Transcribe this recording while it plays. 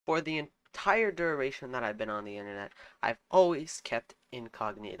For the entire duration that I've been on the internet, I've always kept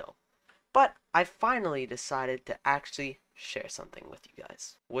incognito. But I finally decided to actually share something with you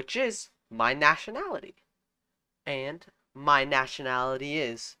guys, which is my nationality. And my nationality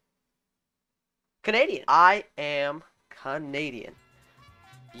is Canadian. I am Canadian.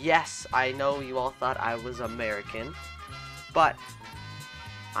 Yes, I know you all thought I was American, but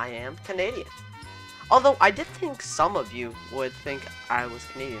I am Canadian. Although I did think some of you would think I was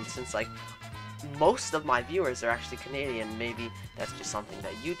Canadian, since like most of my viewers are actually Canadian. Maybe that's just something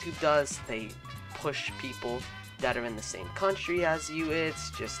that YouTube does. They push people that are in the same country as you.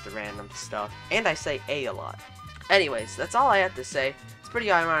 It's just the random stuff. And I say a lot. Anyways, that's all I had to say. It's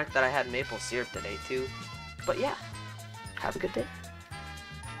pretty ironic that I had maple syrup today too. But yeah, have a good day.